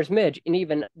 there's Midge, and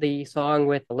even the song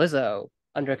with Lizzo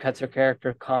undercuts her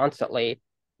character constantly, right.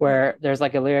 where there's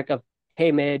like a lyric of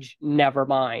 "Hey Midge, never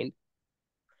mind,"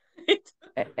 and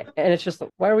it's just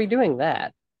why are we doing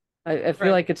that? I feel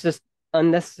Right, like it's just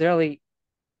unnecessarily,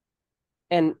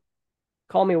 and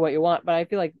call me what you want, but I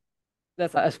feel like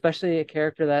that's especially a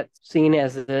character that's seen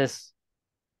as this,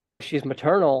 she's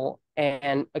maternal.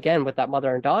 And again, with that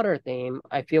mother and daughter theme,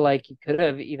 I feel like he could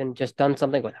have even just done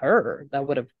something with her that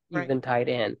would have right. even tied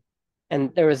in.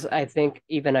 And there was, I think,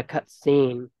 even a cut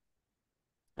scene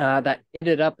that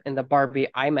ended up in the Barbie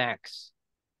IMAX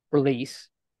release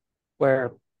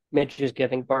where Mitch is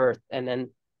giving birth, and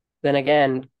then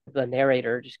again the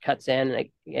narrator just cuts in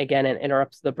again and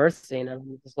interrupts the birth scene. And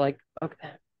I'm just like,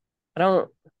 okay, I don't.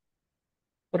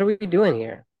 What are we doing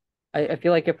here? I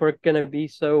feel like if we're gonna be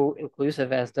so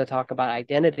inclusive as to talk about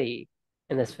identity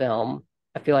in this film,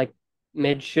 I feel like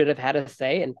Midge should have had a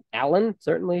say, and Alan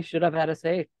certainly should have had a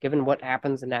say, given what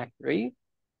happens in Act Three.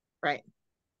 Right.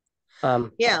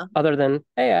 Yeah, Other than,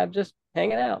 hey, I'm just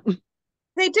hanging out.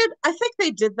 they did. I think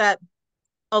they did that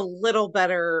a little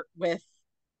better with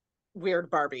Weird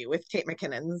Barbie, with Kate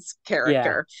McKinnon's Yeah,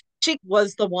 character. She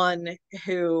was the one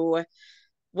who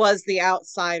was the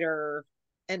outsider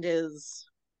and is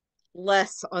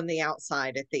less on the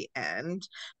outside at the end.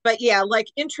 But yeah, like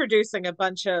introducing a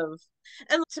bunch of,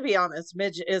 and to be honest,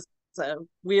 Midge is a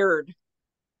weird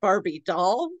Barbie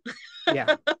doll.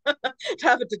 yeah, To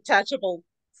have a detachable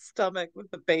stomach with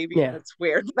a baby, yeah, that's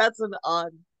weird. That's an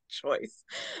odd choice.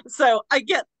 So I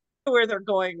get where they're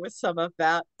going with some of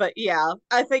that. But yeah,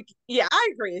 I think, yeah, I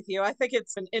agree with you. I think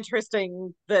it's an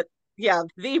interesting that, yeah,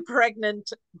 the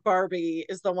pregnant Barbie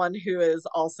is the one who is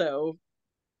also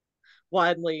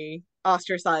widely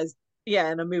ostracized.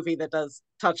 Yeah, in a movie that does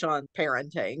touch on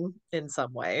parenting in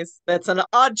some ways. That's an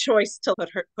odd choice to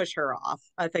push her off.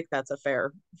 I think that's a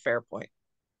fair point.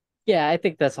 yeah. I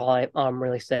think that's all I'm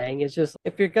really saying is just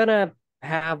if you're gonna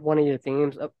have one of your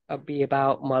themes be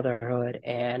about motherhood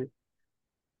and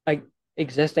like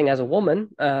existing as a woman,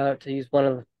 to use one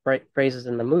of the phrases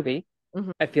in the movie,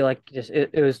 Mm-hmm. I feel like just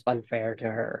it was unfair to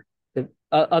her.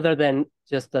 Other than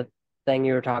just the thing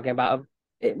you were talking about,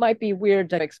 it might be weird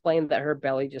to explain that her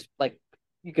belly just like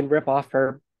you can rip off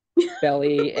her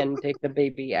belly and take the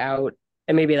baby out,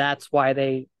 and maybe that's why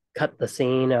they cut the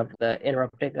scene of the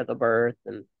interrupting of the birth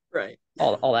and Right.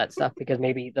 all that stuff because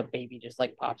maybe the baby just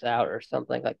like pops out or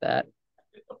something like that.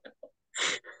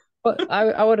 But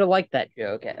I would have liked that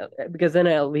joke because then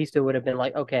at least it would have been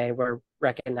like, okay, we're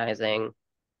recognizing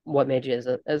what Midge is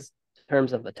as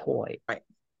terms of the toy. Right.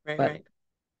 Right. But Right.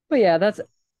 but yeah, that's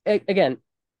again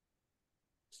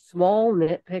small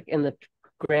nitpick in the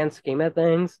grand scheme of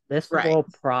things. This Right. will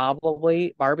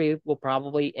probably Barbie will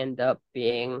probably end up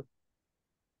being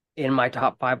in my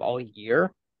top five all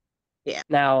year. Yeah.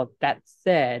 Now that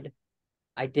said,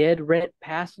 I did rent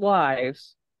Past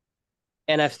Lives,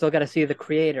 and I've still got to see The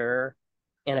Creator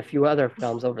and a few other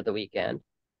films over the weekend.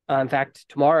 In fact,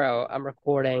 tomorrow I'm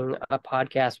recording a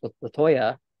podcast with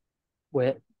Latoya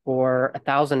with for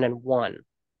 1001,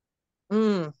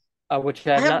 Mm. which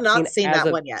I I have have not not seen seen as that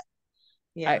of one yet. I.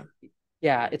 Yeah.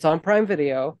 Yeah, it's on Prime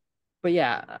Video, but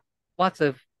yeah, lots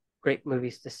of great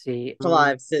movies to see.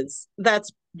 Lives is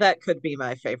that could be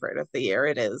my favorite of the year.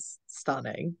 It is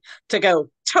stunning to go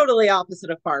totally opposite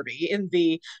of Barbie in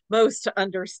the most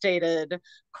understated,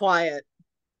 quiet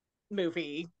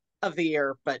movie of the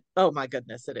year. But oh my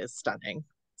goodness, it is stunning.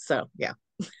 So yeah,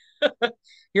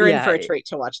 you're in for Yeah, a treat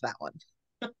to watch that one.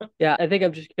 yeah, I think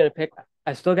I'm just gonna pick.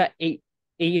 I still got 8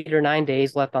 or 9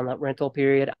 days left on that rental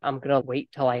period. I'm gonna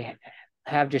wait till I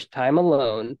have just time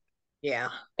alone Yeah.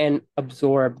 and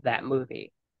absorb that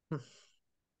movie.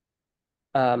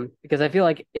 Because I feel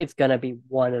like it's gonna be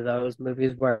one of those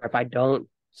movies where if I don't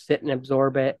sit and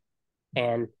absorb it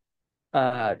and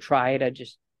try to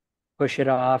just push it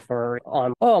off or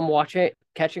on, oh, I'm watching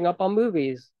catching up on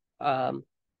movies, um,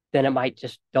 then it might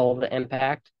just dull the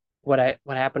impact. What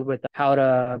happened with How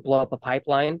to Blow Up a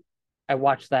Pipeline? I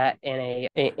watched that in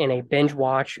a binge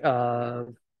watch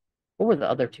of what were the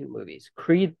other two movies?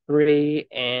 Creed 3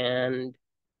 and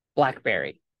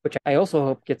Blackberry, which I also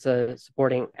hope gets a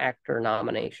supporting actor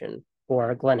nomination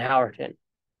for Glenn Howerton,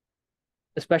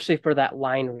 especially for that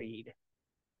line read.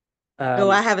 Oh,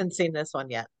 I Um, haven't seen this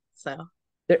one yet. So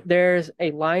there's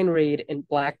a line read in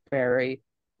Blackberry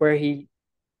where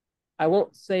I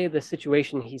won't say the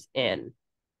situation he's in,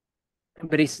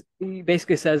 but he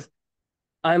basically says,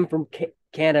 "I'm from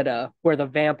Canada where the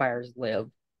vampires live,"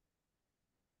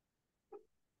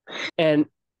 and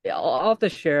I'll have to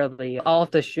share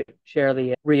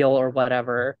the reel or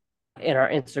whatever in our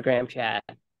Instagram chat.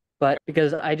 But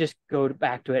because I just go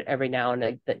back to it every now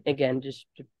and again, just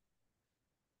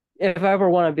if I ever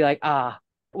want to be like,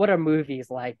 what are movies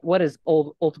like? What is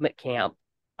old ultimate camp?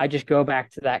 I just go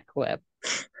back to that clip.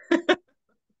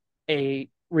 A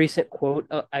recent quote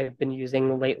I've been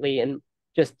using lately, and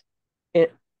just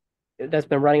it that's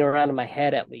been running around in my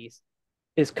head at least,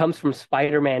 is comes from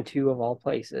Spider-Man 2 of all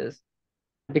places,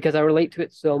 because I relate to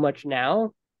it so much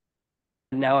now.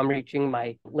 Now I'm reaching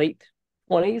my late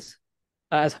 20s,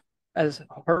 as as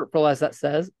hurtful as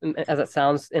it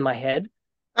sounds in my head.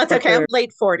 That's But okay. I'm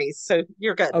late 40s, so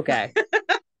you're good. okay,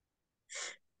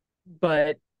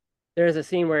 but there's a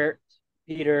scene where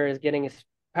Peter is getting his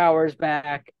powers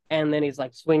back, and then he's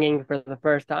like swinging for the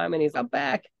first time, and I'm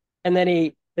back, and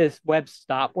then his webs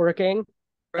stop working, and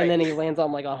Right. then he lands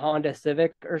on like a Honda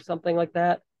Civic or something like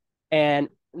that, and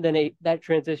then that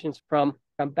transitions from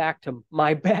back to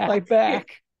my back.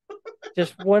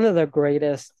 Just one of the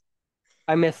greatest.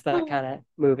 I miss that kind of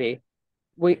movie.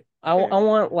 I There,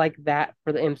 want like that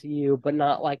for the MCU, but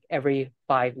not like every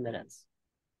 5 minutes.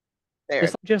 there.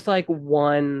 Just like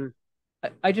one.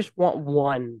 I just want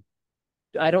one.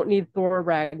 I don't need Thor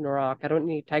Ragnarok. I don't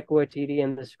need Taika Waititi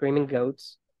and the Screaming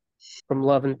Goats from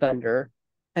Love and Thunder.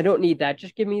 I don't need that.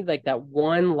 Just give me like that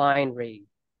one line read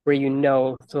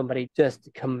where somebody just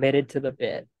committed to the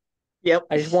bit. Yep.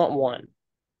 I just want one.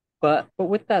 But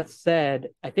with that said,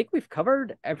 I think we've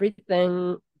covered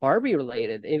everything Barbie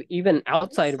related, even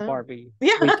outside of So, Barbie. We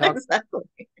yeah, talked. exactly.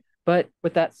 But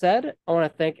with that said, I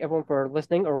want to thank everyone for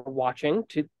listening or watching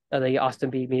to the Austin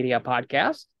B Media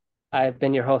podcast. I've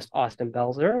been your host, Austin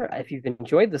Belzer. If you've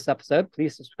enjoyed this episode,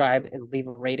 please subscribe and leave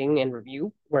a rating and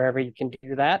review wherever you can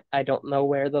do that. I don't know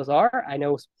where those are. I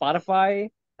know Spotify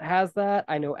has that.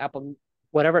 I know Apple,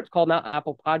 whatever it's called now,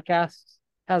 Apple Podcasts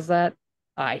has that.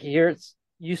 I hear it's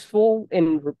useful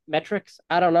in metrics.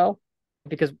 I don't know,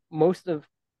 because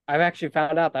I've actually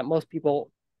found out that most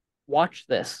people watch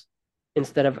this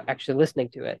instead of actually listening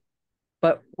to it.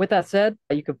 But with that said,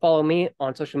 you can follow me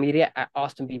on social media at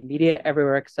Austin B Media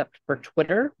everywhere except for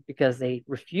Twitter, because they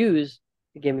refuse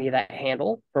to give me that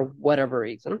handle for whatever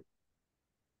reason.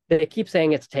 They keep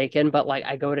saying it's taken, but like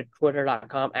I go to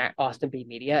twitter.com at Austin B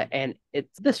Media, and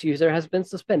this user has been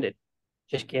suspended.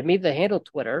 Just give me the handle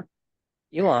Twitter.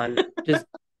 Elon, just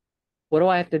what do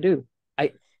I have to do?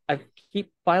 I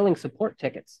keep filing support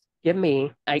tickets. Give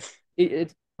me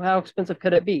it's how expensive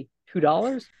could it be?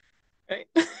 $2? Right.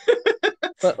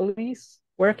 But Elise,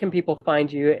 where can people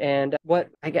find you? And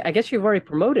I guess you've already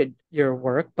promoted your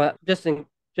work, but just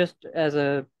as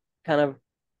a kind of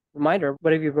reminder,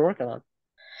 what have you been working on?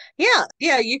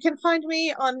 Yeah, you can find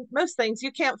me on most things.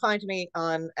 You can't find me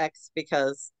on X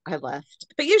because I left.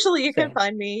 But usually you can Same.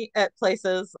 find me at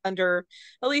places under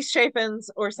Alise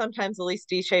Chaffins or sometimes Alise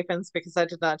D. Chaffins because I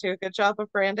did not do a good job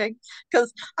of branding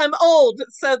because I'm old.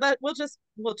 So that we'll just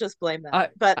blame that. I,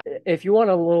 But if you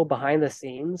want a little behind the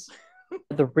scenes,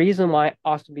 the reason why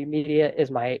Austin B Media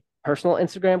is my personal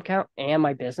Instagram account and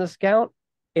my business account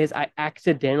is I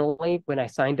accidentally, when I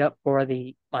signed up for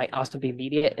the my Austin B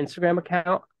Media Instagram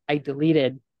account, I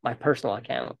deleted my personal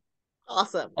account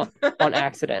awesome. on, on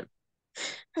accident.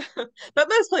 But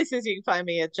most places you can find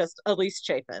me at just Alise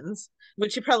Chaffins,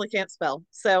 which you probably can't spell.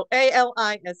 So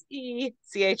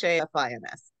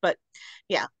ALISECHAFINS. But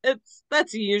yeah,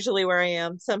 that's usually where I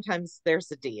am. Sometimes there's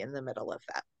a D in the middle of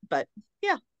that. But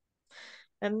yeah.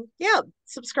 And yeah,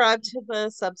 subscribe to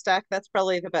the Substack. That's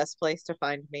probably the best place to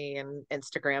find me, and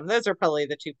Instagram. Those are probably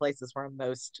the two places where I'm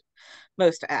most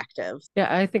active. Yeah,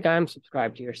 I think I'm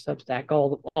subscribed to your Substack,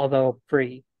 although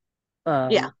free, Yeah,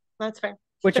 um, that's fair.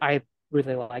 which I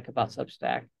really like about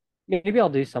Substack. Maybe I'll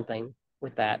do something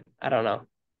with that. I don't know.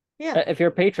 Yeah. If you're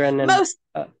a patron, and Most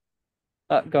go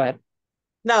ahead.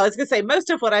 No, I was gonna say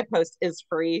most of what I post is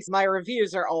free. My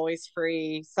reviews are always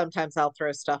free. Sometimes I'll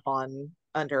throw stuff on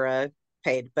under a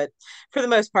paid, but for the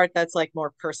most part, that's like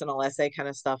more personal essay kind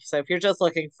of stuff. So if you're just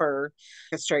looking for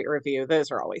a straight review, those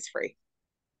are always free.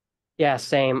 Yeah,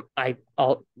 same.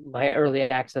 All my early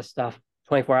access stuff,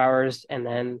 24 hours, and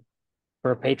then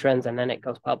for patrons, and then it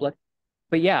goes public.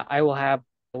 But yeah, I will have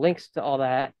links to all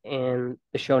that in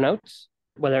the show notes,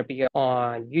 whether it be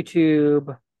on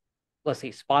YouTube, let's see,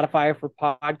 Spotify for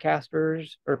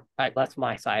podcasters, or that's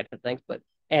my side of things, but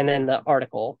and then the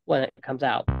article when it comes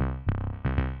out.